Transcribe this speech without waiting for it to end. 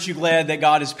Aren't you glad that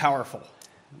God is powerful?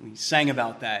 We sang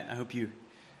about that. I hope you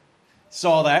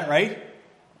saw that, right?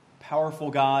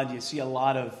 Powerful God. You see a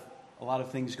lot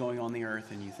of things going on the earth,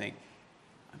 and you think,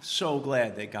 I'm so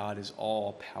glad that God is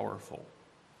all powerful.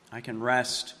 I can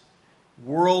rest.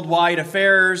 Worldwide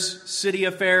affairs, city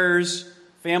affairs,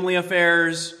 family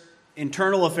affairs,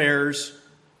 internal affairs,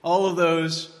 all of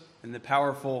those in the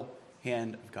powerful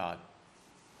hand of God.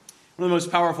 One of the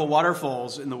most powerful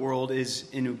waterfalls in the world is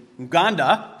in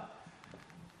Uganda.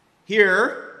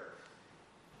 Here,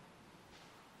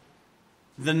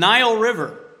 the Nile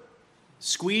River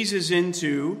squeezes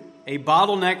into a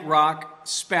bottleneck rock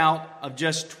spout of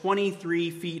just 23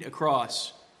 feet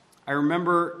across. I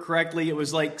remember correctly, it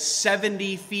was like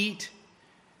 70 feet.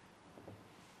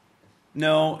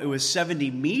 No, it was 70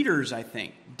 meters, I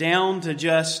think, down to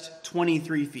just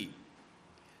 23 feet.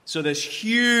 So this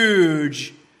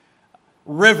huge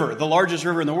river, the largest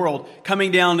river in the world,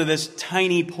 coming down to this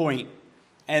tiny point,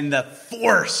 and the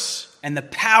force and the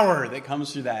power that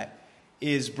comes through that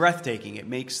is breathtaking. It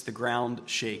makes the ground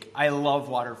shake. I love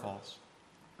waterfalls.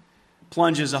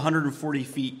 Plunges 140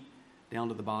 feet down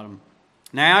to the bottom.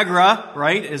 Niagara,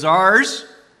 right, is ours.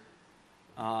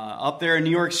 Up there in New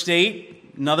York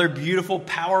State, another beautiful,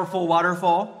 powerful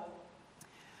waterfall.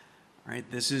 All right,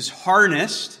 this is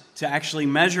harnessed to actually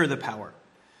measure the power.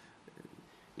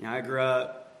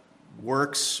 Niagara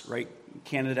works, right?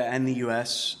 Canada and the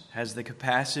U.S. has the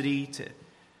capacity to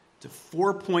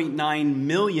 4.9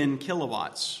 million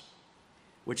kilowatts,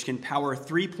 which can power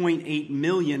 3.8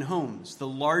 million homes. The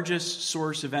largest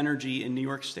source of energy in New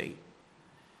York State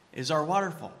is our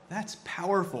waterfall. That's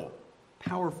powerful,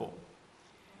 powerful.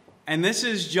 And this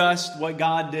is just what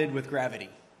God did with gravity.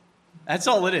 That's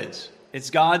all it is.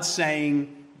 It's God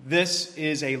saying, this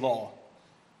is a law.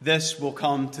 This will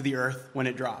come to the earth when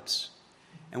it drops.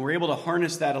 And we're able to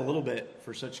harness that a little bit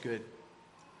for such good.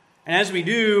 And as we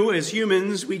do, as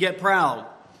humans, we get proud.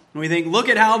 And we think, look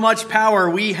at how much power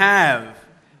we have.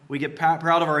 We get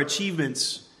proud of our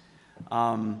achievements.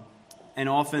 And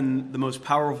often the most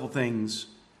powerful things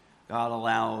God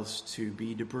allows to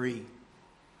be debris.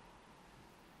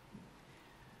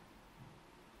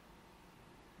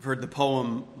 I've heard the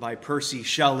poem by Percy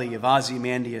Shelley of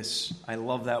Ozymandias. I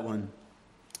love that one.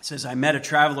 It says, I met a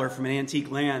traveler from an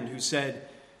antique land who said,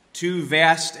 2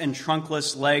 vast and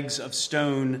trunkless legs of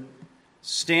stone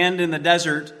stand in the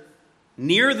desert.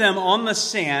 Near them on the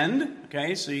sand,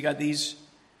 okay, so you got these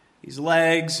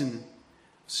legs and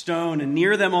stone, and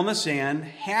near them on the sand,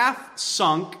 half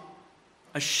sunk,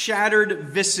 a shattered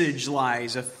visage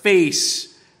lies, a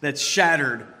face that's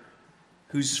shattered,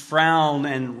 whose frown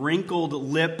and wrinkled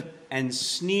lip and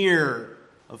sneer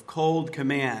of cold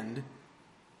command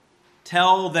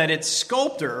tell that its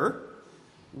sculptor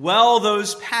well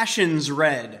those passions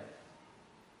read,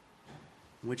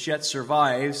 which yet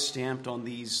survives stamped on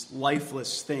these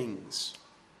lifeless things,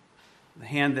 the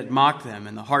hand that mocked them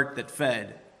and the heart that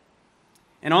fed.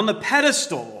 And on the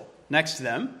pedestal next to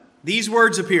them, these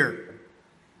words appear,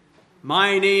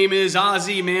 my name is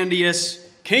Ozymandias,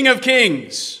 King of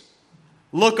Kings.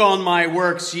 Look on my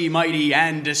works, ye mighty,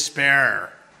 and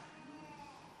despair.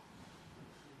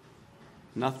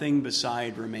 Nothing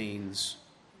beside remains.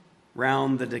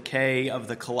 Round the decay of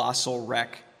the colossal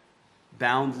wreck,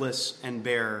 boundless and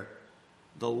bare,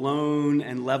 the lone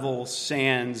and level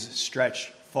sands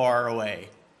stretch far away.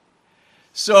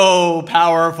 So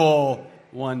powerful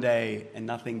one day, and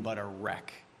nothing but a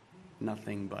wreck.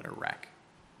 Nothing but a wreck.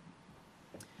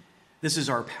 This is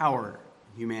our power,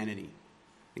 humanity.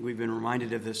 I think we've been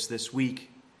reminded of this week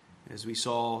as we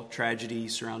saw tragedy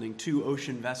surrounding 2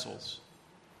 ocean vessels.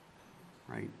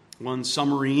 Right, one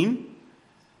submarine,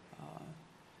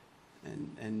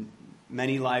 and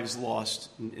many lives lost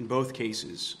in both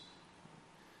cases.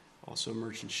 Also a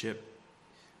merchant ship.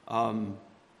 But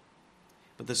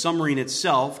the submarine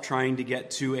itself trying to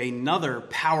get to another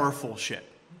powerful ship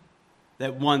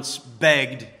that once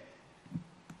begged,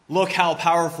 look how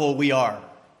powerful we are.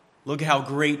 Look how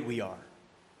great we are.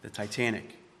 The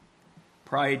Titanic.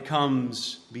 Pride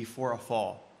comes before a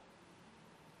fall.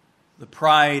 The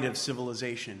pride of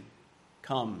civilization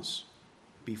comes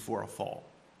before a fall.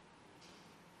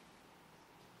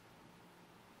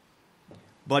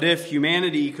 But if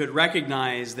humanity could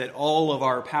recognize that all of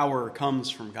our power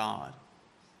comes from God,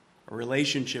 a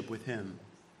relationship with Him,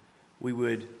 we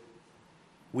would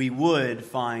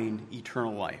find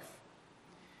eternal life.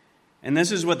 And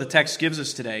this is what the text gives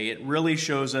us today. It really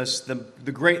shows us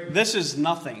the great, this is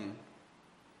nothing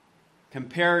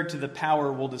compared to the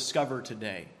power we'll discover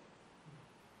today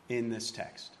in this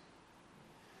text.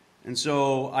 And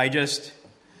so I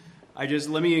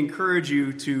let me encourage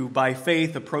you to, by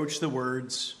faith, approach the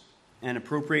words and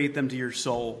appropriate them to your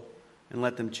soul and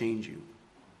let them change you.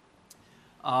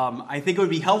 I think it would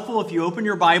be helpful if you open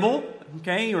your Bible,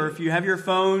 okay, or if you have your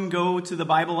phone, go to the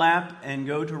Bible app and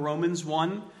go to Romans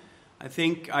 1. I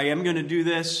think I am going to do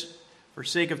this for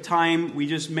sake of time. We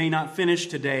just may not finish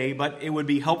today, but it would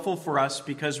be helpful for us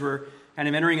because we're kind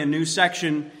of entering a new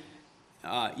section.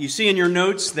 You see in your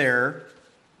notes there,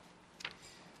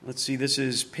 let's see, this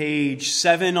is page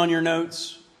 7 on your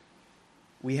notes.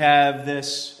 We have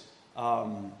this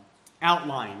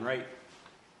outline, right?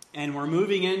 And we're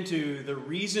moving into the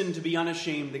reason to be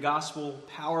unashamed, the gospel,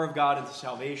 power of God into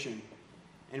salvation.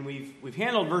 And we've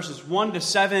handled verses 1 to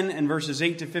 7 and verses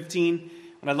 8 to 15.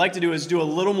 What I'd like to do is do a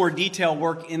little more detailed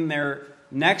work in there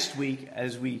next week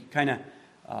as we kind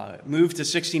of move to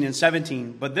 16 and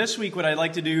 17. But this week, what I'd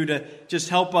like to do to just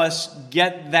help us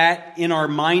get that in our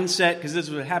mindset, because this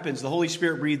is what happens. The Holy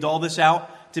Spirit breathed all this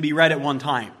out to be read at one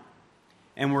time.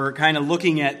 And we're kind of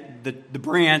looking at the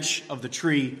branch of the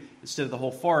tree instead of the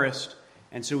whole forest,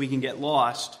 and so we can get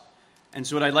lost. And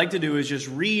so what I'd like to do is just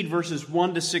read verses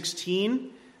 1 to 16,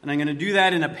 and I'm going to do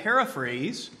that in a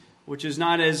paraphrase, which is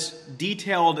not as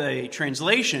detailed a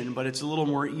translation, but it's a little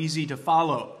more easy to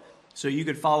follow. So you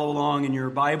could follow along in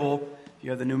your Bible. You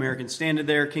have the New American Standard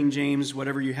there, King James,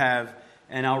 whatever you have,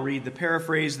 and I'll read the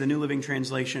paraphrase, the New Living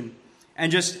Translation,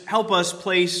 and just help us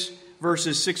place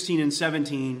verses 16 and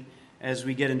 17 as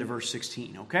we get into verse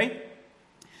 16, okay?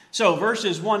 So,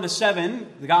 verses 1 to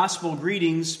 7, the gospel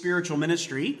greetings, spiritual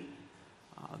ministry.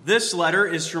 This letter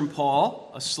is from Paul,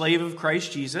 a slave of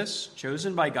Christ Jesus,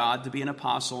 chosen by God to be an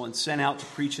apostle and sent out to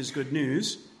preach his good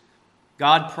news.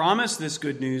 God promised this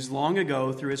good news long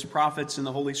ago through his prophets in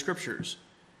the Holy Scriptures.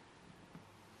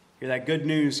 Hear that good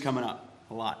news coming up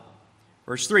a lot.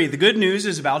 Verse 3, the good news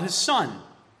is about his son.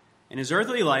 In his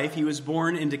earthly life, he was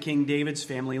born into King David's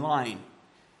family line,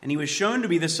 and he was shown to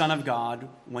be the Son of God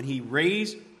when he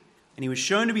was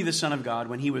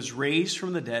raised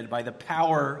from the dead by the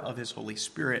power of his Holy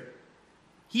Spirit.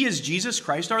 He is Jesus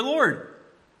Christ our Lord.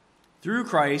 Through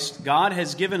Christ, God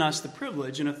has given us the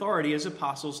privilege and authority as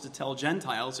apostles to tell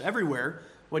Gentiles everywhere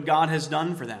what God has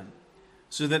done for them,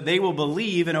 so that they will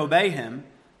believe and obey him,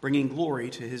 bringing glory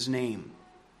to his name.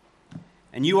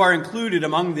 And you are included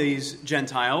among these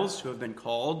Gentiles who have been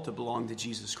called to belong to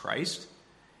Jesus Christ.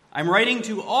 I'm writing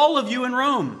to all of you in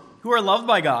Rome, who are loved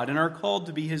by God and are called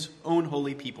to be his own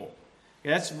holy people. Okay,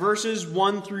 that's verses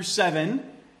 1 through 7.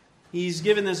 He's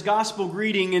given this gospel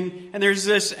greeting, and there's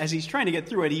this, as he's trying to get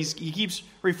through it, he keeps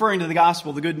referring to the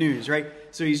gospel, the good news, right?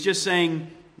 So he's just saying,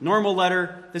 normal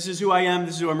letter, this is who I am,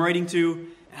 this is who I'm writing to,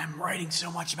 and I'm writing so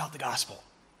much about the gospel.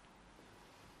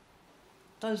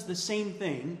 Does the same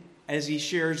thing as he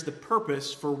shares the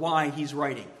purpose for why he's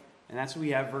writing. And that's what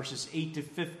we have verses 8 to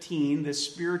 15, this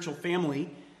spiritual family,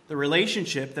 the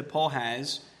relationship that Paul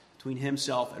has between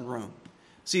himself and Rome.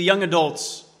 See, young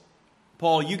adults,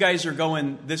 Paul, you guys are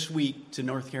going this week to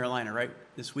North Carolina, right?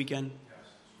 This weekend?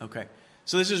 Yes. Okay.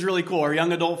 So this is really cool. Our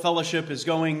young adult fellowship is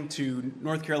going to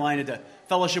North Carolina to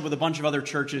fellowship with a bunch of other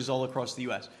churches all across the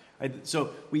U.S. Right? So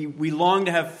we long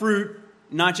to have fruit,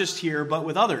 not just here, but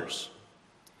with others.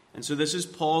 And so this is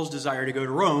Paul's desire to go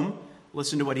to Rome.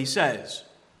 Listen to what he says.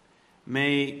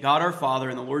 May God our Father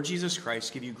and the Lord Jesus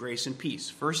Christ give you grace and peace.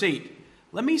 Verse 8,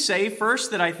 let me say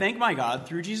first that I thank my God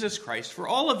through Jesus Christ for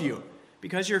all of you,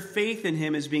 because your faith in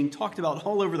him is being talked about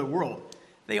all over the world.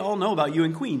 They all know about you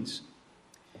in Queens.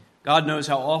 God knows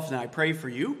how often I pray for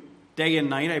you. Day and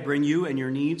night I bring you and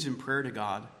your needs in prayer to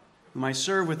God, whom I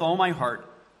serve with all my heart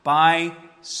by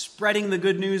spreading the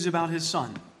good news about his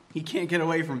Son. He can't get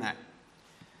away from that.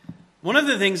 One of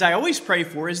the things I always pray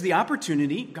for is the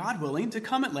opportunity, God willing, to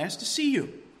come at last to see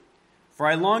you. For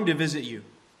I long to visit you,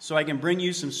 so I can bring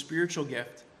you some spiritual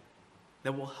gift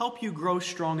that will help you grow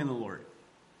strong in the Lord.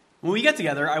 When we get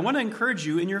together, I want to encourage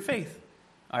you in your faith.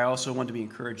 I also want to be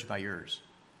encouraged by yours.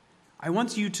 I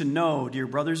want you to know, dear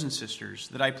brothers and sisters,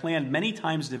 that I planned many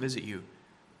times to visit you,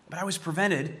 but I was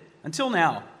prevented until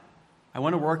now. I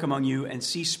want to work among you and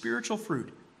see spiritual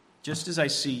fruit, just as I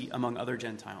see among other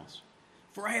Gentiles.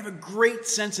 For I have a great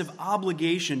sense of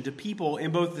obligation to people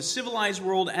in both the civilized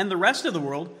world and the rest of the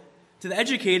world, to the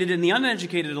educated and the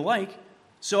uneducated alike.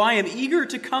 So I am eager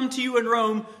to come to you in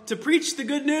Rome to preach the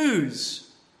good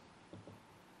news.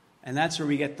 And that's where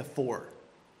we get the for.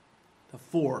 The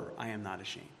for, I am not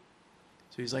ashamed.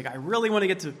 So he's like, I really want to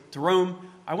get to Rome.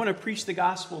 I want to preach the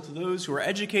gospel to those who are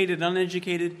educated,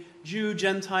 uneducated, Jew,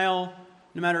 Gentile,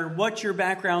 no matter what your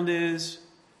background is,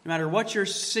 no matter what your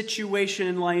situation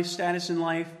in life, status in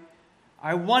life.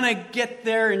 I want to get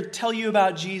there and tell you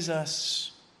about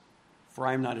Jesus, for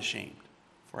I am not ashamed.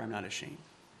 for I'm not ashamed.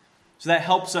 So that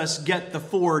helps us get the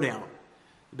for down.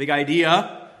 The big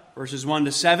idea, verses 1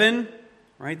 to 7,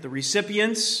 right? The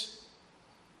recipients,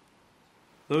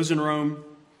 those in Rome,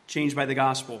 changed by the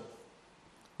gospel.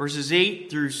 Verses 8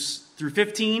 through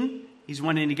 15, he's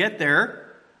wanting to get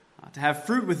there, to have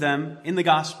fruit with them in the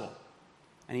gospel.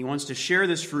 And he wants to share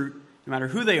this fruit no matter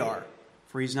who they are,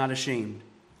 for he's not ashamed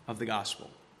of the gospel.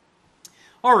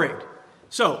 All right,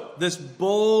 so this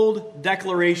bold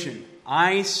declaration,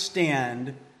 I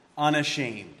stand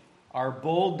unashamed. Our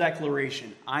bold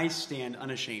declaration, I stand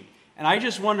unashamed. And I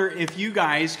just wonder if you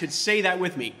guys could say that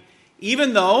with me.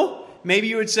 Even though maybe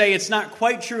you would say it's not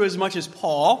quite true as much as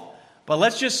Paul, but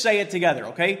let's just say it together,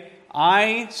 okay?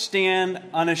 I stand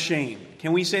unashamed.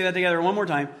 Can we say that together one more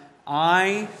time?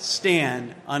 I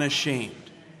stand unashamed.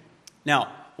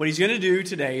 Now, what he's going to do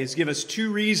today is give us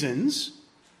 2 reasons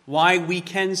why we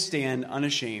can stand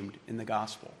unashamed in the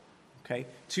gospel. Okay?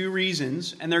 2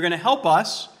 reasons, and they're going to help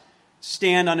us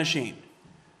stand unashamed.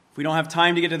 If we don't have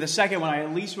time to get to the second one, I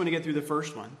at least want to get through the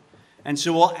first one. And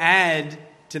so we'll add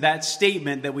to that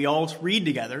statement that we all read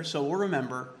together, so we'll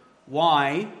remember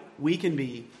why we can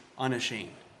be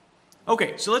unashamed.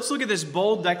 Okay, so let's look at this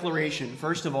bold declaration.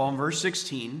 First of all, in verse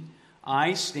 16,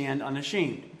 I stand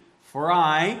unashamed, for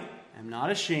I am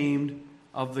not ashamed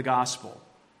of the gospel.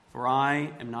 For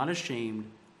I am not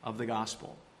ashamed of the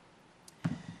gospel.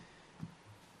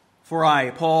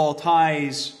 For Paul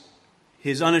ties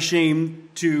his unashamed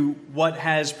to what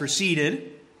has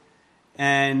preceded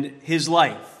and his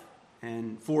life.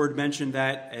 And Ford mentioned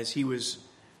that as he was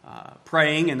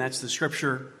praying, and that's the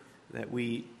scripture that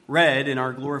we read in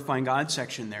our Glorifying God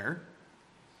section there.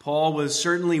 Paul was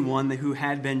certainly one who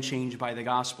had been changed by the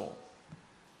gospel.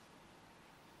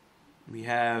 We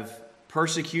have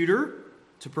persecutor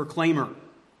to proclaimer,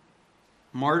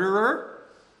 martyrer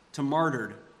to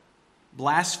martyred,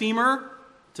 blasphemer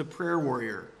to prayer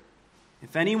warrior.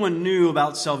 If anyone knew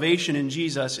about salvation in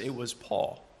Jesus, it was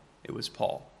Paul. It was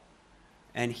Paul.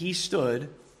 And he stood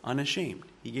unashamed.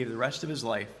 He gave the rest of his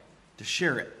life to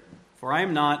share it. For I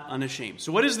am not unashamed.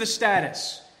 So what is the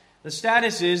status? The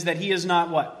status is that he is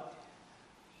not what?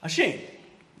 Ashamed.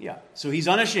 Yeah, so he's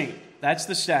unashamed. That's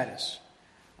the status.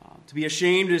 To be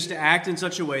ashamed is to act in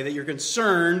such a way that you're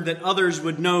concerned that others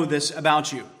would know this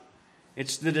about you.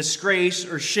 It's the disgrace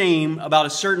or shame about a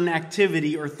certain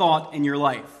activity or thought in your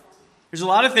life. There's a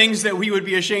lot of things that we would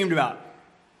be ashamed about.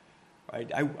 Right?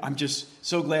 I'm just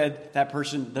so glad that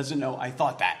person doesn't know I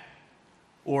thought that.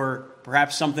 Or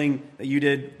perhaps something that you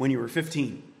did when you were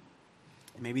 15.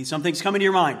 Maybe something's coming to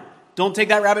your mind. Don't take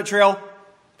that rabbit trail.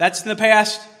 That's in the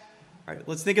past. All right,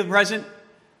 let's think of the present.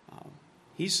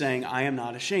 He's saying, I am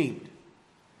not ashamed.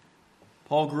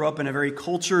 Paul grew up in a very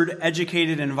cultured,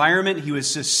 educated environment. He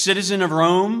was a citizen of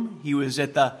Rome. He was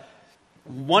at the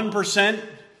 1%.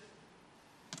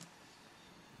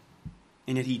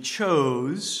 And yet he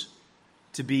chose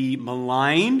to be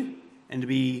maligned and to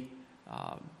be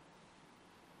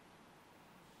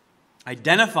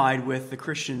identified with the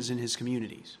Christians in his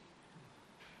communities.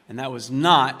 And that was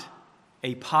not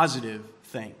a positive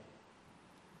thing.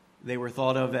 They were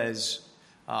thought of as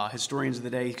historians of the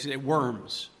day,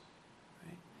 worms.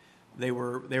 Right? They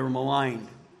were maligned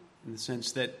in the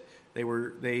sense that they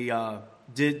were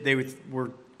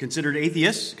considered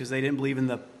atheists because they didn't believe in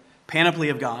the panoply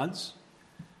of gods,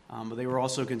 but they were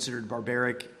also considered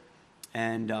barbaric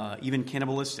and even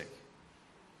cannibalistic,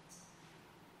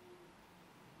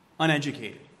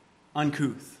 uneducated,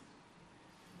 uncouth.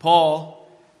 Paul,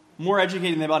 more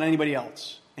educated than about anybody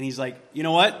else, and he's like, you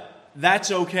know what?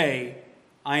 That's okay.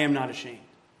 I am not ashamed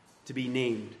to be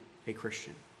named a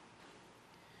Christian.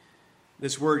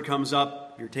 This word comes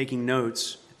up, if you're taking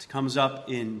notes, it comes up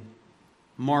in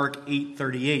Mark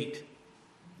 8:38.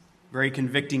 Very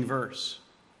convicting verse.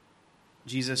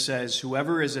 Jesus says,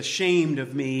 whoever is ashamed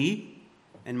of me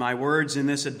and my words in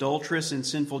this adulterous and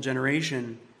sinful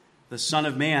generation, the Son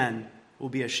of Man will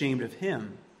be ashamed of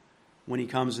him when he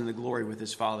comes in the glory with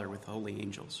his Father with the holy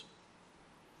angels.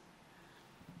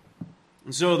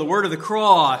 And so the word of the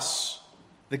cross,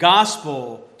 the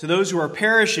gospel, to those who are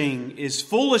perishing is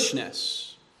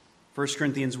foolishness. 1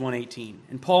 Corinthians 1:18.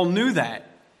 And Paul knew that.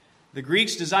 The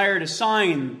Greeks desired a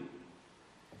sign,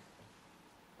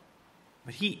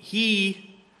 but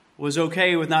he was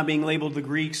okay with not being labeled the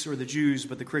Greeks or the Jews,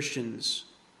 but the Christians,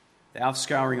 the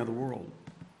outscouring of the world.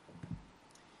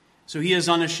 So he is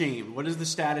unashamed. What is the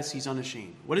status? He's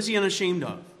unashamed. What is he unashamed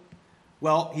of?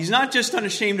 Well, he's not just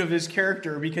unashamed of his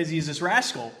character because he's this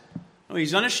rascal. No,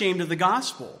 he's unashamed of the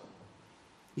gospel.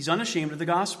 He's unashamed of the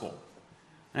gospel.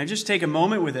 And I just take a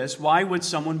moment with this. Why would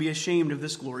someone be ashamed of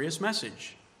this glorious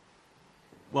message?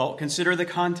 Well, consider the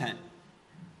content.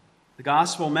 The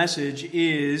gospel message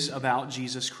is about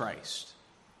Jesus Christ.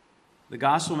 The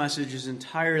gospel message is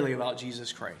entirely about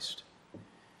Jesus Christ.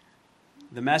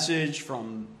 The message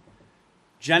from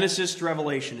Genesis to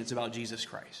Revelation, it's about Jesus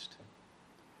Christ.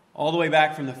 All the way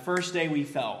back from the first day we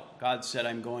fell, God said,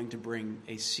 I'm going to bring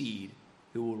a seed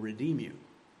who will redeem you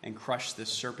and crush this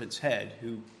serpent's head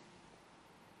who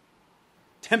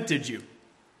tempted you.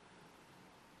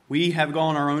 We have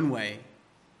gone our own way.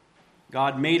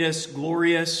 God made us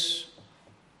glorious,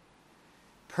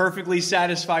 perfectly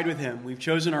satisfied with Him. We've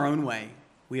chosen our own way.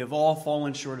 We have all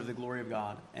fallen short of the glory of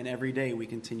God, and every day we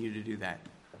continue to do that.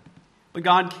 But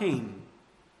God came.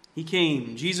 He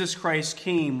came. Jesus Christ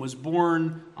came, was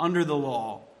born under the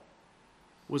law,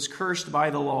 was cursed by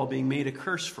the law, being made a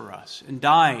curse for us, and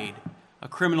died a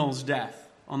criminal's death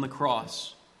on the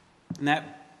cross. And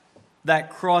that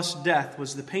cross death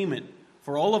was the payment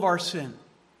for all of our sin,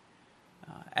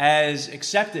 as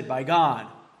accepted by God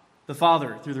the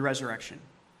Father through the resurrection.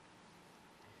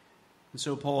 And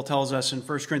so Paul tells us in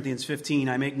 1 Corinthians 15,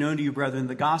 I make known to you, brethren,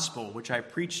 the gospel which I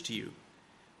preached to you,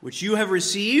 which you have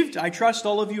received, I trust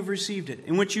all of you have received it,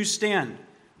 in which you stand,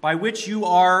 by which you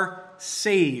are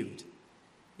saved,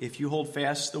 if you hold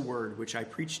fast the word which I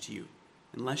preached to you,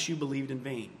 unless you believed in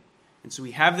vain. And so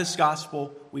we have this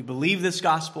gospel, we believe this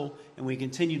gospel, and we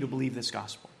continue to believe this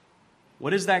gospel.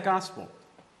 What is that gospel?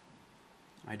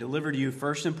 I deliver to you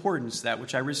first importance that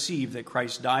which I received, that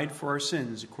Christ died for our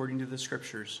sins according to the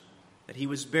Scriptures, that He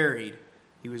was buried,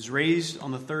 He was raised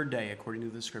on the third day according to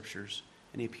the Scriptures,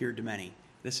 and He appeared to many.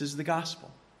 This is the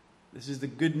gospel. This is the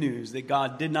good news that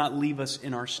God did not leave us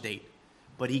in our state,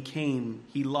 but He came,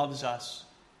 He loves us,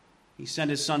 He sent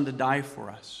His Son to die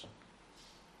for us.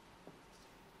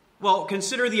 Well,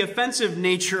 consider the offensive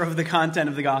nature of the content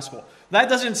of the gospel. That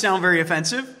doesn't sound very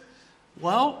offensive.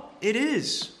 Well, it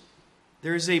is.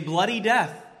 There is a bloody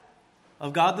death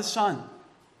of God the Son,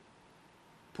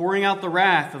 pouring out the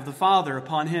wrath of the Father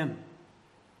upon Him.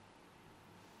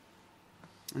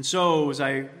 And so, as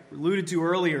I alluded to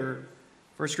earlier,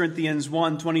 1 Corinthians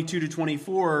 1,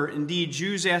 22-24, indeed,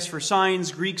 Jews ask for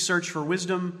signs, Greeks search for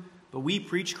wisdom, but we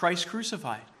preach Christ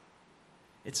crucified.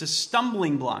 It's a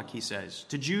stumbling block, he says.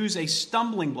 To Jews, a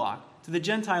stumbling block. To the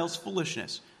Gentiles,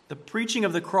 foolishness. The preaching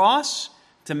of the cross,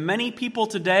 to many people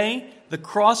today, the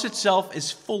cross itself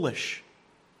is foolish.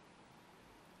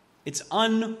 It's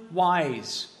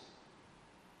unwise.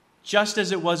 Just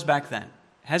as it was back then.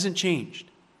 Hasn't changed.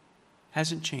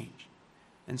 Hasn't changed.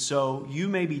 And so you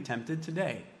may be tempted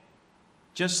today.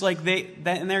 Just like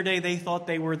in their day, they thought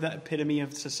they were the epitome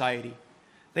of society.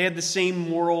 They had the same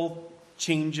moral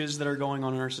changes that are going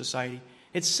on in our society.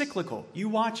 It's cyclical. You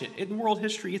watch it. In world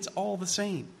history, it's all the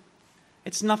same.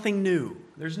 It's nothing new.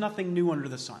 There's nothing new under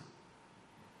the sun.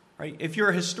 Right? If you're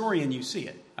a historian, you see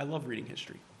it. I love reading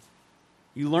history.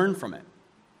 You learn from it.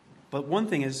 But one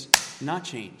thing is not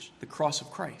changed. The cross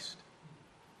of Christ.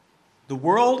 The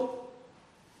world,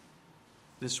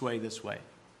 this way.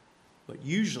 But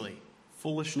usually,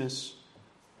 foolishness,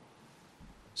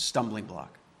 stumbling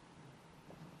block.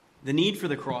 The need for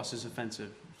the cross is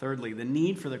offensive. Thirdly, the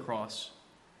need for the cross.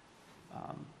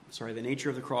 The nature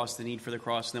of the cross, the need for the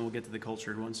cross, and then we'll get to the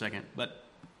culture in 1 second. But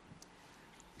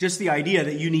just the idea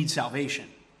that you need salvation.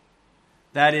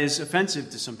 That is offensive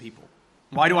to some people.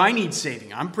 Why do I need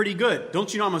saving? I'm pretty good.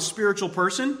 Don't you know I'm a spiritual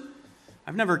person?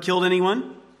 I've never killed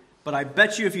anyone. But I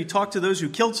bet you if you talk to those who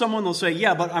killed someone, they'll say,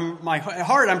 yeah, but at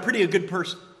heart, I'm pretty a good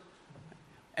person.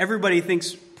 Everybody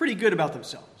thinks pretty good about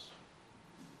themselves.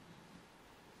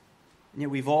 And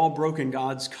yet we've all broken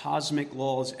God's cosmic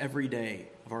laws every day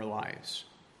of our lives.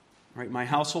 Right? My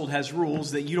household has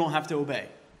rules that you don't have to obey.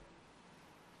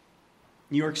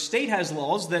 New York State has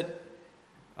laws that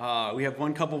we have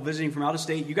one couple visiting from out of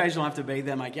state. You guys don't have to obey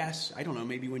them, I guess. I don't know,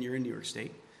 maybe when you're in New York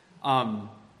State. The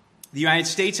United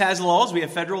States has laws. We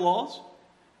have federal laws.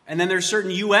 And then there's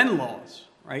certain UN laws,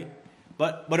 right?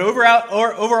 But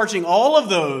overarching all of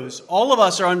those, all of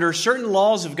us are under certain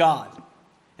laws of God.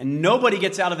 And nobody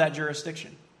gets out of that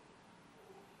jurisdiction.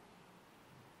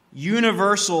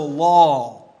 Universal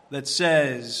law that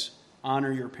says,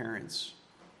 honor your parents.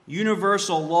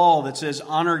 Universal law that says,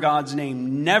 honor God's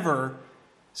name. Never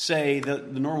say the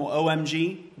normal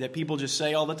OMG that people just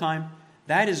say all the time.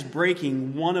 That is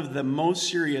breaking one of the most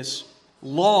serious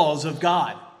laws of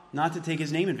God, not to take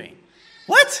His name in vain.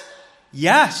 What?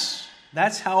 Yes.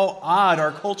 That's how odd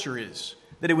our culture is,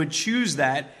 that it would choose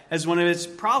that as one of its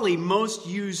probably most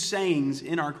used sayings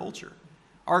in our culture.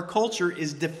 Our culture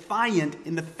is defiant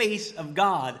in the face of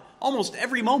God almost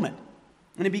every moment,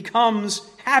 and it becomes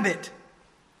habit.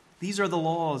 These are the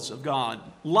laws of God.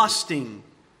 Lusting.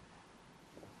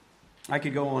 I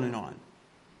could go on and on.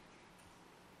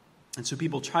 And so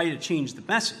people try to change the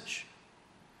message.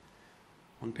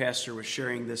 One pastor was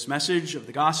sharing this message of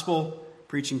the gospel,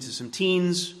 preaching to some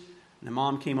teens, and a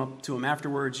mom came up to him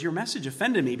afterwards. Your message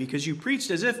offended me because you preached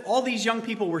as if all these young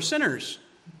people were sinners.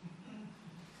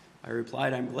 I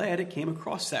replied, I'm glad it came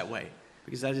across that way,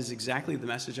 because that is exactly the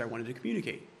message I wanted to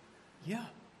communicate. Yeah,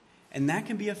 and that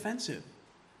can be offensive,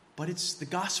 but it's the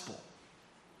gospel.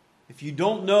 If you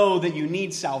don't know that you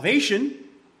need salvation,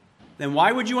 then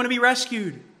why would you want to be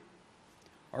rescued?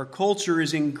 Our culture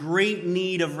is in great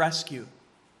need of rescue.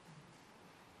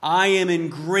 I am in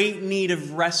great need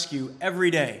of rescue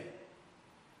every day.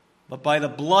 But by the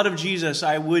blood of Jesus,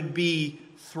 I would be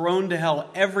thrown to hell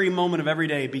every moment of every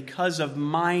day because of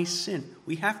my sin.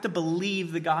 We have to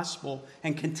believe the gospel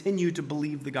and continue to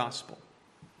believe the gospel.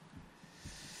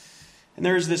 And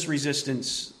there is this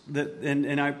resistance,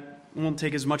 and I won't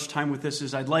take as much time with this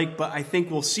as I'd like, but I think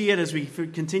we'll see it as we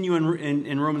continue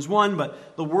in Romans 1.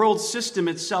 But the world system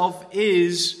itself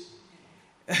is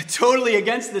totally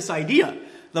against this idea.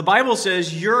 The Bible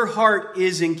says your heart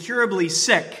is incurably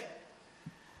sick.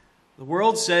 The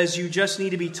world says you just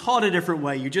need to be taught a different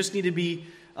way. You just need to be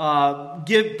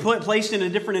placed in a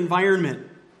different environment.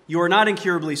 You are not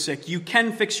incurably sick. You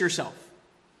can fix yourself.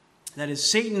 That is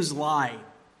Satan's lie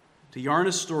to yarn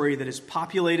a story that is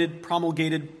populated,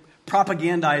 promulgated,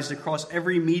 propagandized across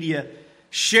every media,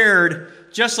 shared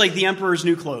just like the emperor's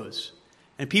new clothes.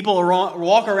 And people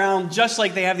walk around just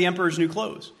like they have the emperor's new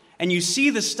clothes. And you see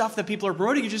the stuff that people are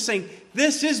promoting, you're just saying,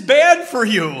 this is bad for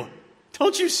you.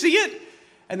 Don't you see it?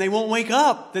 And they won't wake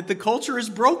up that the culture is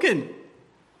broken.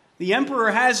 The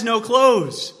emperor has no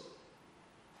clothes.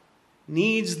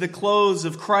 Needs the clothes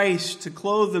of Christ to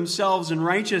clothe themselves in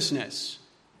righteousness.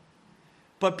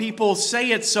 But people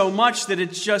say it so much that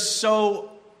it's just said,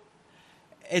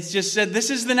 this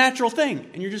is the natural thing.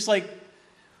 And you're just like,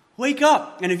 wake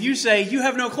up. And if you say, you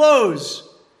have no clothes,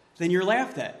 then you're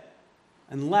laughed at.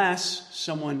 Unless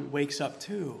someone wakes up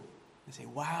too and say,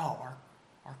 wow,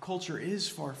 our culture is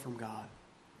far from God.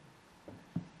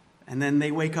 And then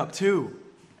they wake up too,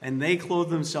 and they clothe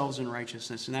themselves in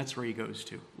righteousness, and that's where he goes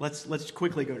to. Let's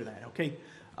quickly go to that, okay?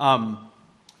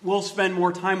 We'll spend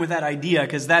more time with that idea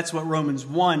because that's what Romans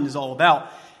 1 is all about.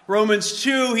 Romans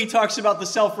 2, he talks about the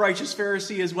self-righteous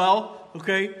Pharisee as well,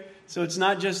 okay? So it's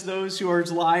not just those whose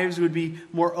lives would be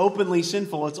more openly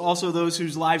sinful. It's also those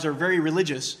whose lives are very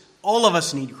religious. All of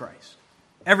us need Christ.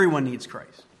 Everyone needs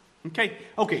Christ.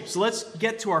 Okay, so let's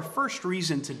get to our first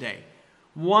reason today.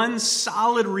 One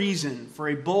solid reason for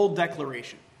a bold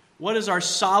declaration. What is our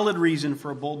solid reason for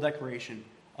a bold declaration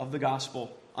of the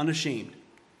gospel, unashamed?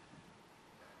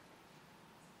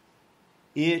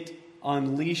 It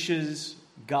unleashes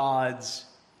God's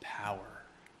power.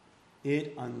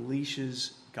 It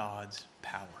unleashes God's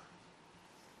power.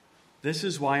 This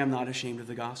is why I'm not ashamed of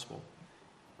the gospel.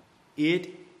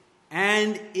 It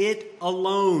and it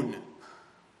alone.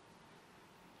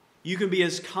 You can be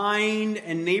as kind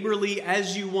and neighborly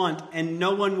as you want, and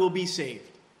no one will be saved.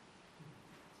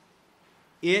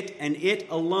 It and it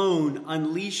alone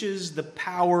unleashes the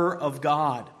power of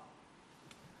God.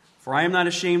 For I am not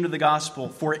ashamed of the gospel,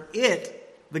 for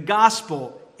it, the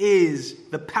gospel, is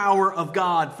the power of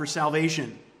God for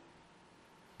salvation.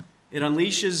 It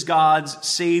unleashes God's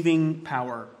saving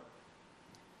power.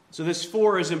 So this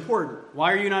 4 is important.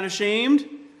 Why are you not ashamed?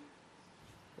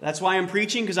 That's why I'm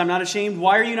preaching, because I'm not ashamed.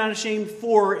 Why are you not ashamed?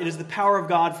 For it is the power of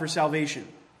God for salvation.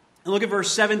 And look at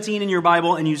verse 17 in your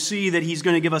Bible, and you see that he's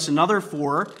going to give us another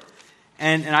 4.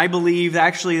 And I believe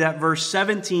actually that verse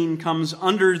 17 comes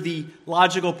under the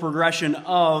logical progression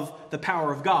of the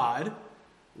power of God.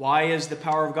 Why is the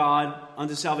power of God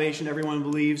unto salvation, everyone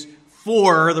believes?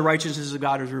 For the righteousness of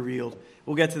God is revealed.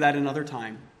 We'll get to that another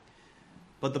time.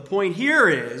 But the point here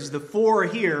is, the 4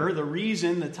 here, the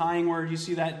reason, the tying word, you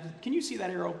see that? Can you see that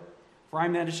arrow? For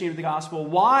I'm not ashamed of the gospel.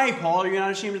 Why, Paul, are you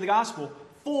not ashamed of the gospel?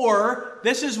 For,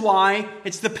 this is why,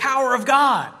 it's the power of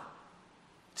God.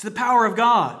 It's the power of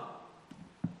God.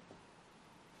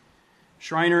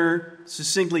 Schreiner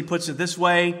succinctly puts it this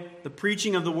way: the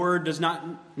preaching of the word does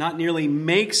not merely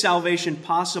make salvation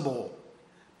possible,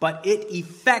 but it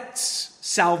effects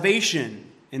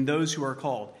salvation in those who are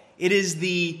called. It is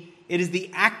the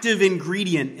active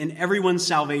ingredient in everyone's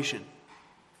salvation.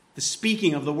 The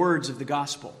speaking of the words of the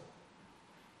gospel.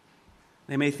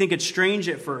 They may think it's strange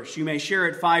at first. You may share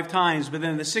it 5 times, but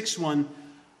then the 6th one,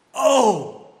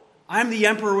 oh, I'm the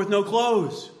emperor with no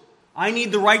clothes. I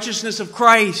need the righteousness of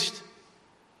Christ.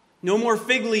 No more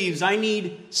fig leaves. I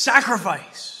need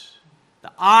sacrifice.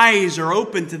 The eyes are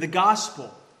open to the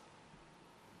gospel.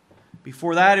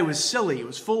 Before that, it was silly. It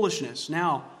was foolishness.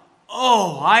 Now,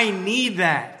 oh, I need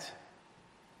that.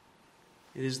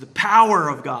 It is the power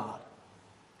of God.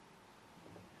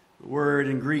 The word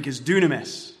in Greek is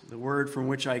dunamis, the word from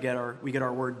which we get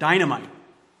our word dynamite.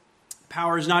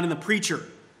 Power is not in the preacher.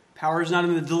 Power is not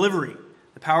in the delivery.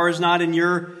 The power is not in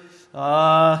your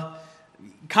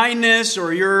kindness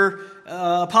or your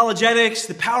apologetics.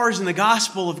 The power is in the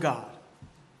gospel of God.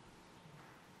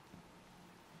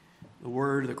 The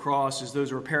word of the cross is those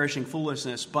who are perishing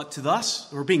foolishness, but to us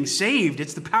who are being saved,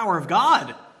 it's the power of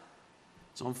God.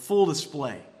 It's on full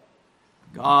display.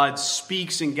 God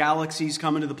speaks and galaxies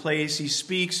come into the place. He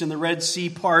speaks and the Red Sea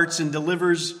parts and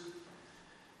delivers. He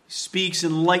speaks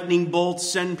and lightning bolts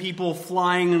send people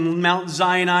flying on Mount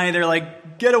Sinai. They're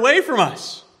like, get away from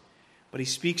us. But he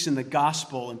speaks in the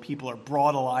gospel and people are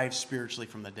brought alive spiritually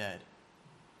from the dead.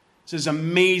 This is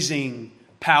amazing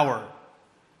power.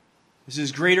 This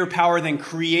is greater power than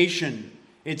creation.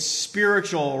 It's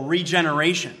spiritual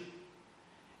regeneration.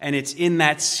 And it's in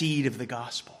that seed of the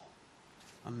gospel.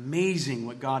 Amazing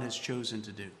what God has chosen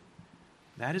to do.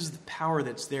 That is the power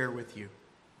that's there with you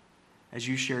as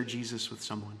you share Jesus with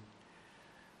someone.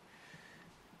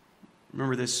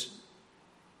 Remember this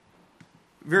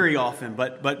very often,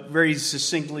 but very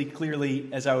succinctly, clearly,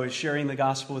 as I was sharing the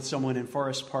gospel with someone in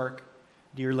Forest Park,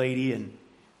 dear lady, and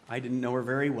I didn't know her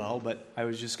very well, but I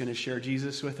was just going to share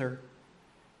Jesus with her.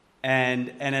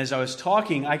 And as I was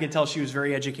talking, I could tell she was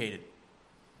very educated.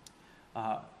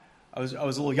 I was a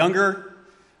little younger.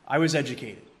 I was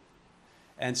educated.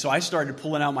 And so I started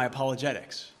pulling out my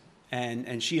apologetics.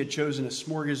 And she had chosen a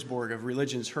smorgasbord of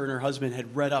religions. Her and her husband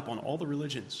had read up on all the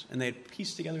religions, and they had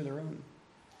pieced together their own.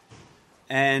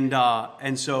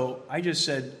 And so I just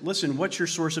said, listen, what's your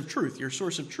source of truth? Your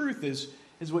source of truth is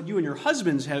what you and your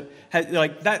husbands have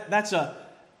like that.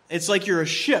 It's like you're a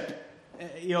ship,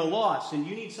 lost, and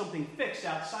you need something fixed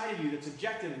outside of you that's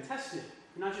objective and tested,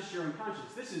 not just your own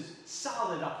conscience. This is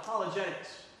solid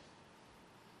apologetics.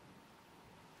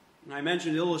 And I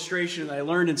mentioned an illustration that I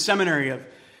learned in seminary of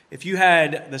if you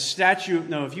had the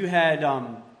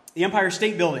Empire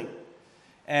State Building,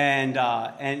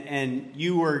 and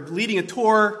you were leading a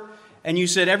tour, and you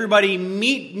said, everybody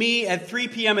meet me at 3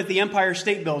 p.m. at the Empire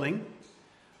State Building.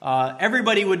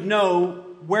 Everybody would know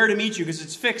where to meet you because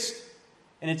it's fixed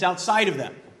and it's outside of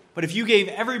them. But if you gave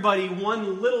everybody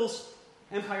one little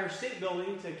Empire State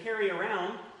Building to carry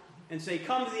around and say,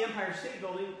 come to the Empire State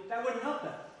Building, that wouldn't help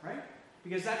them, right?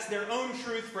 Because that's their own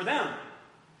truth for them.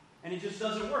 And it just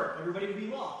doesn't work. Everybody would be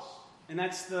lost. And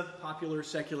that's the popular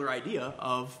secular idea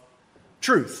of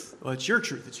truth. Well, it's your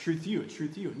truth. It's truth to you. It's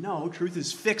truth to you. No, truth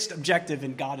is fixed, objective,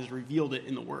 and God has revealed it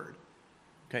in the Word.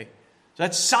 Okay? So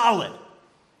that's solid.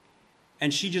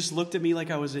 And she just looked at me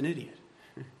like I was an idiot.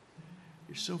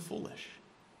 You're so foolish.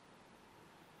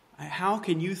 How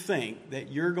can you think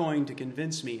that you're going to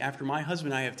convince me after my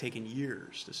husband and I have taken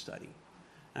years to study?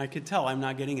 And I could tell I'm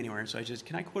not getting anywhere. So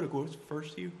can I quote a quote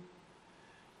first to you?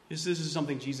 This is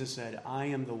something Jesus said, I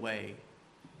am the way,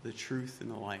 the truth,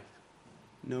 and the life.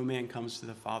 No man comes to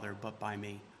the Father but by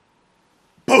me.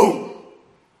 Boom!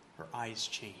 Her eyes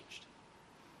changed.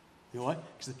 You know what?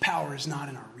 Because the power is not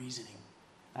in our reasoning.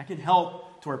 That can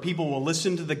help to where people will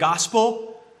listen to the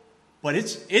gospel, but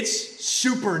it's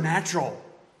supernatural.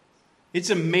 It's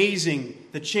amazing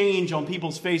the change on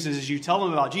people's faces as you tell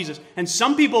them about Jesus. And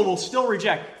some people will still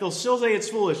reject. They'll still say it's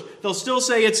foolish. They'll still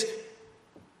say it's,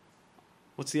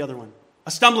 what's the other one?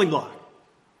 A stumbling block.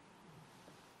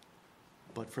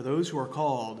 But for those who are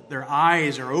called, their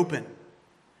eyes are open.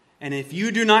 And if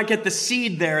you do not get the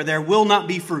seed there will not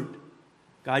be fruit.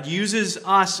 God uses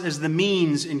us as the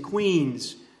means and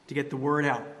queens to get the word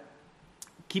out.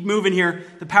 Keep moving here.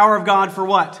 The power of God for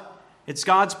what? It's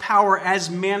God's power as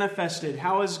manifested.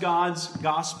 How is God's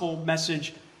gospel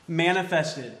message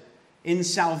manifested? In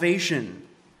salvation.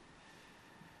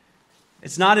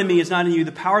 It's not in me, it's not in you.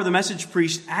 The power of the message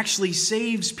preached actually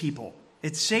saves people.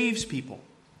 It saves people.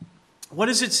 What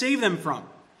does it save them from?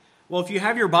 Well, if you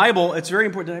have your Bible, it's very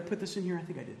important. Did I put this in here? I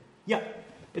think I did. Yeah.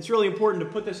 It's really important to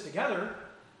put this together.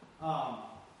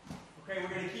 We're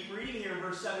going to keep reading here in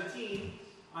verse 17.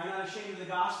 I'm not ashamed of the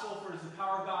gospel, for it is the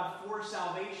power of God for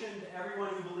salvation to everyone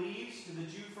who believes, to the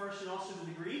Jew first and also to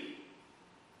the Greek.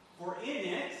 For in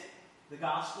it, the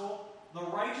gospel, the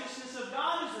righteousness of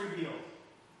God is revealed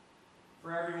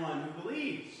for everyone who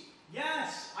believes.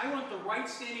 Yes, I want the right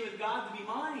standing with God to be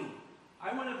mine.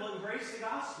 I want to embrace the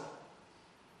gospel.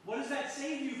 What does that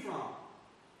save you from?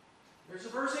 There's a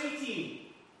verse 18.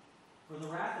 For the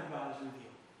wrath of God is revealed.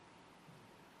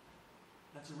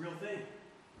 That's a real thing.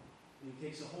 And he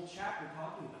takes a whole chapter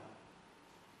talking about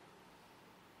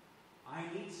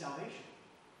it. I need salvation.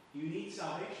 You need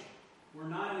salvation. We're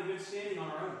not in a good standing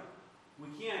on our own. We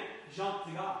can't jump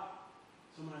to God.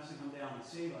 Someone has to come down and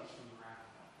save us from the wrath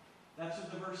of God. That's what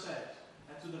the verse says.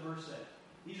 That's what the verse says.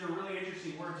 These are really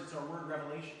interesting words. It's our word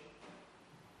revelation.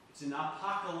 It's an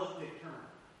apocalyptic term.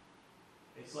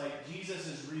 It's like Jesus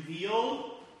is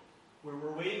revealed, where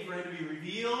we're waiting for him to be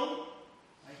revealed.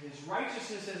 Like his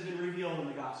righteousness has been revealed in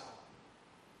the gospel.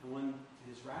 And when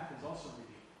his wrath is also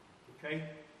revealed. Okay?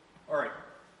 All right.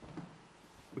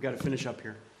 We've got to finish up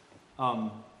here.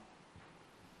 And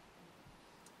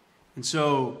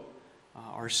so,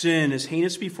 our sin is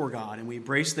heinous before God, and we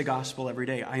embrace the gospel every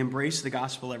day. I embrace the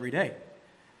gospel every day.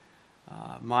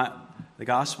 The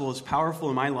gospel is powerful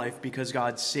in my life because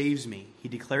God saves me. He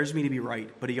declares me to be right,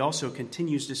 but he also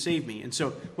continues to save me. And so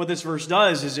what this verse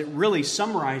does is it really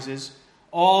summarizes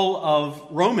all of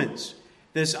Romans.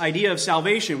 This idea of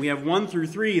salvation. We have 1 through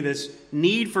 3, this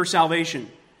need for salvation.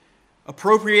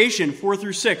 Appropriation, 4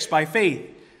 through 6, by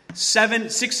faith.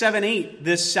 6, 7, 8,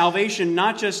 this salvation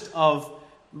not just of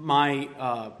my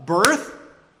birth,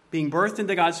 being birthed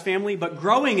into God's family, but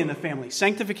growing in the family,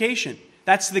 sanctification.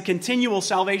 That's the continual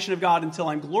salvation of God until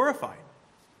I'm glorified.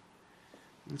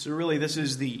 And so really this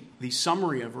is the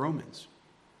summary of Romans.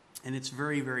 And it's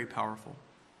very, very powerful.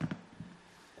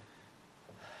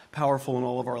 Powerful in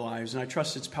all of our lives. And I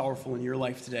trust it's powerful in your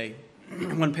life today.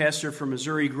 One pastor from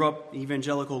Missouri grew up in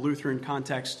evangelical Lutheran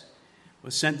context,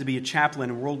 was sent to be a chaplain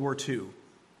in World War II.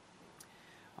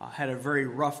 Had a very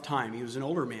rough time. He was an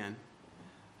older man,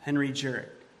 Henry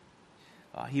Jarrett.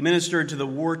 He ministered to the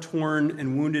war-torn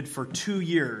and wounded for 2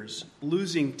 years,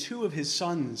 losing 2 of his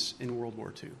sons in World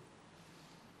War II.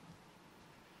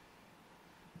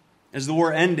 As the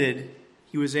war ended,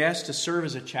 he was asked to serve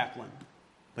as a chaplain,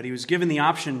 but he was given the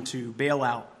option to bail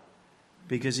out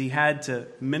because he had to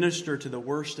minister to the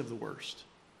worst of the worst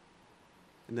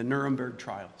in the Nuremberg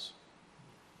trials.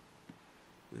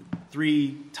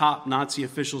 3 top Nazi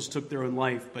officials took their own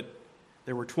life, but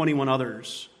there were 21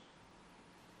 others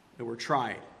that were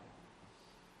tried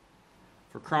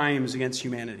for crimes against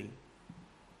humanity.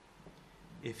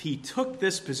 If he took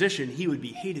this position, he would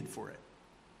be hated for it.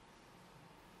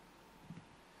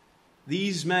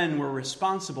 These men were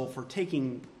responsible for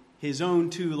taking his own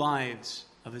 2 lives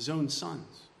of his own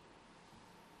sons.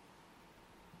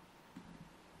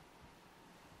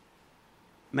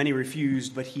 Many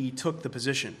refused, but he took the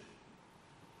position.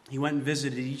 He went and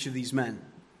visited each of these men.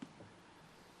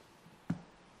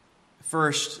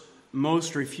 First,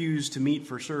 most refused to meet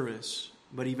for service,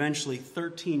 but eventually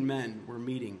 13 men were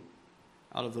meeting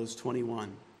out of those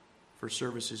 21 for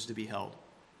services to be held.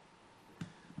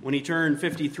 When he turned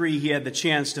 53, he had the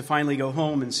chance to finally go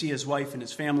home and see his wife and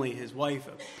his family. His wife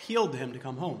appealed to him to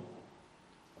come home.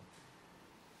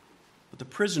 But the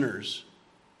prisoners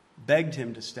begged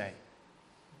him to stay.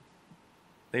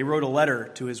 They wrote a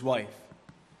letter to his wife,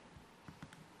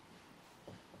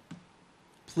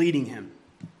 pleading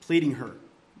her,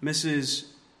 Mrs.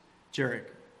 Jarek,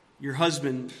 your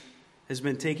husband has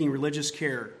been taking religious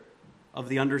care of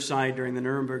the underside during the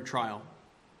Nuremberg trial.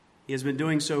 He has been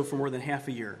doing so for more than half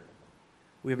a year.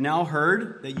 We have now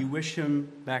heard that you wish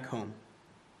him back home.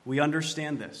 We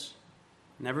understand this.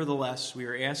 Nevertheless, we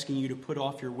are asking you to put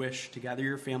off your wish to gather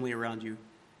your family around you.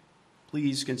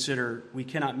 Please consider we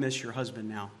cannot miss your husband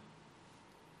now.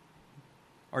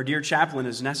 Our dear chaplain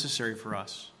is necessary for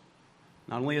us,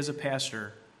 not only as a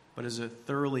pastor, but as a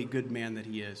thoroughly good man that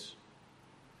he is.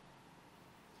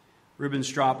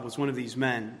 Ribbentrop was one of these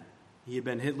men. He had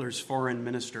been Hitler's foreign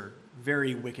minister,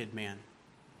 very wicked man.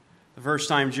 The first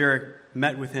time Jarek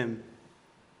met with him,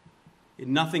 it had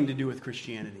nothing to do with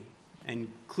Christianity, and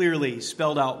clearly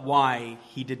spelled out why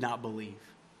he did not believe.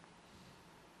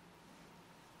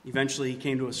 Eventually, he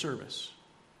came to a service.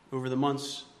 Over the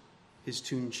months, his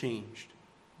tune changed.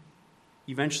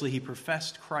 Eventually, he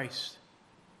professed Christ.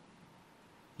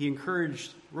 He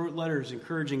wrote letters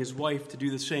encouraging his wife to do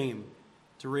the same,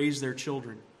 to raise their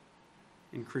children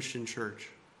in Christian church.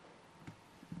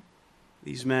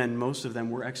 These men, most of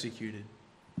them were executed.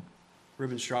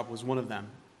 Ribbentrop was one of them.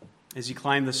 As he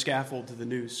climbed the scaffold to the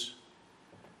noose,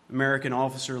 an American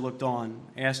officer looked on,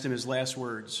 asked him his last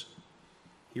words.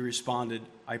 He responded,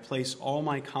 I place all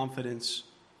my confidence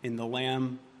in the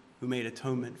Lamb who made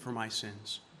atonement for my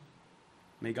sins.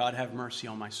 May God have mercy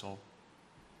on my soul.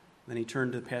 Then he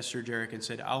turned to Pastor Jarek and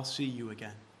said, I'll see you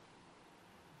again.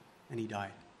 And he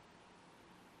died.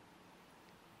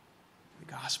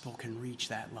 The gospel can reach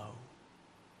that low.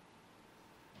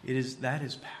 That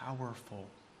is powerful.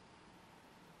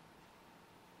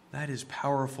 That is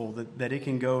powerful that it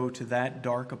can go to that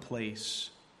dark a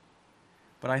place.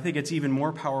 But I think it's even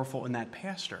more powerful in that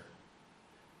pastor.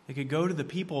 It could go to the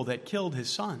people that killed his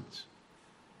sons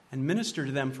and minister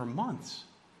to them for months.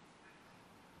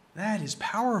 That is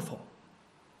powerful.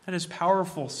 That is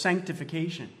powerful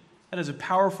sanctification. That is a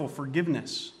powerful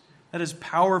forgiveness. That is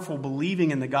powerful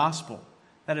believing in the gospel.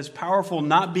 That is powerful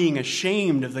not being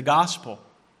ashamed of the gospel.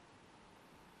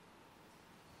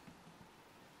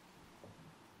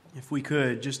 If we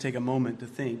could just take a moment to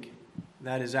think,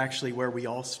 that is actually where we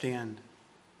all stand.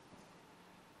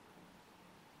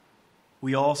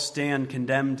 We all stand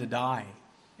condemned to die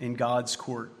in God's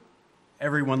court,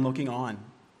 everyone looking on.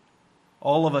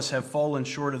 All of us have fallen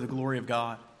short of the glory of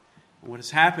God. And what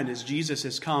has happened is Jesus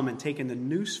has come and taken the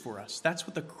noose for us. That's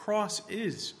what the cross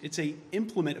is. It's an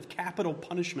implement of capital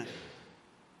punishment.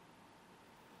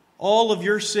 All of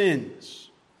your sins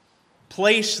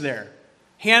placed there,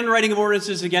 handwriting of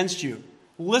ordinances against you,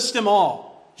 list them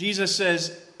all. Jesus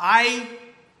says, I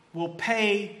will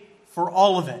pay for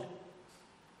all of it.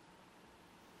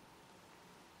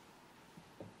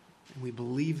 And we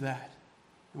believe that,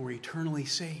 and we're eternally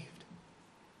saved.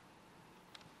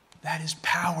 That is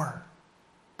power.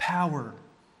 Power.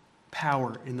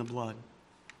 Power in the blood.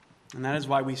 And that is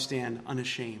why we stand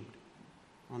unashamed.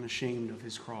 Unashamed of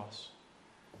his cross.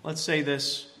 Let's say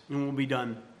this, and we'll be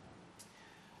done.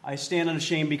 I stand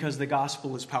unashamed because the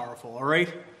gospel is powerful, all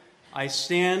right? I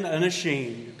stand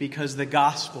unashamed because the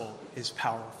gospel is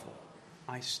powerful.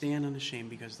 I stand unashamed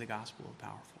because the gospel is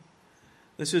powerful.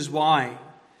 This is why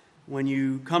when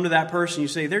you come to that person, you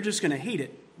say, they're just going to hate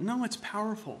it. No, it's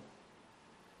powerful.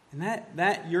 And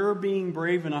that you're being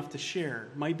brave enough to share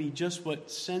might be just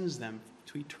what sends them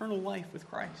to eternal life with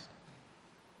Christ.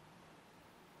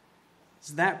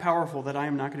 It's that powerful that I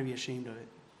am not going to be ashamed of it.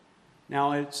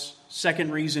 Now, its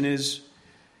second reason is,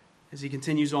 as he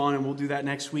continues on, and we'll do that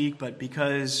next week, but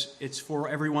because it's for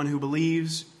everyone who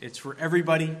believes, it's for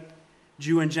everybody,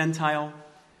 Jew and Gentile,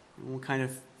 and we'll kind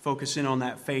of focus in on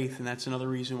that faith, and that's another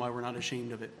reason why we're not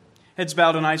ashamed of it. Heads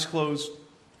bowed and eyes closed.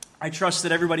 I trust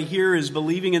that everybody here is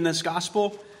believing in this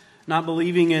gospel, not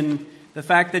believing in the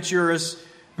fact that you're a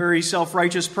very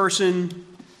self-righteous person,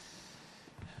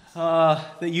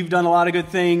 that you've done a lot of good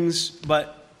things,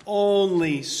 but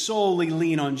only solely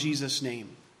lean on Jesus' name.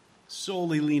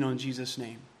 Solely lean on Jesus'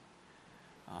 name.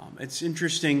 It's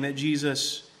interesting that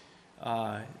Jesus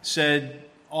said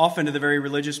often to the very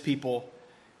religious people,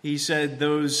 he said,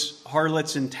 those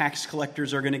harlots and tax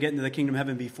collectors are going to get into the kingdom of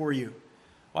heaven before you.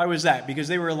 Why was that? Because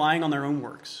they were relying on their own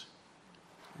works.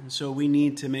 And so we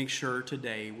need to make sure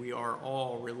today we are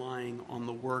all relying on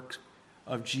the work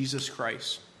of Jesus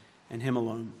Christ and him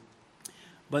alone.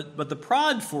 But the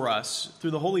prod for us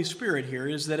through the Holy Spirit here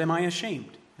is that, am I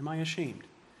ashamed? Am I ashamed?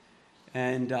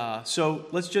 And so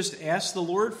let's just ask the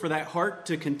Lord for that heart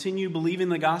to continue believing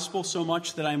the gospel so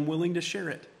much that I'm willing to share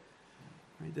it.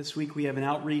 Right, this week we have an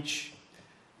outreach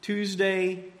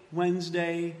Tuesday,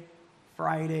 Wednesday,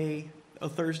 Friday,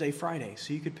 Thursday, Friday.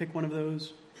 So you could pick one of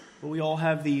those. But we all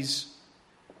have these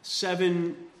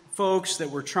 7 folks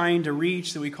that we're trying to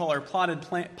reach that we call our potted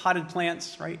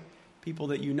plants, right? People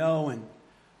that you know. And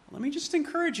let me just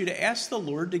encourage you to ask the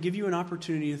Lord to give you an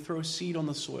opportunity to throw seed on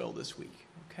the soil this week,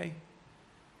 okay?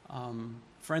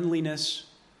 Friendliness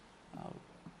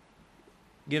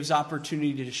gives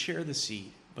opportunity to share the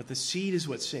seed. But the seed is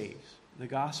what saves. The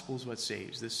gospel is what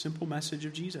saves. This simple message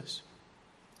of Jesus.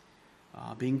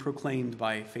 Being proclaimed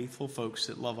by faithful folks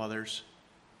that love others.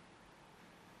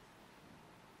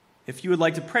 If you would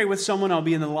like to pray with someone, I'll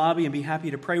be in the lobby and be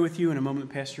happy to pray with you. In a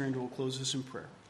moment, Pastor Andrew will close us in prayer.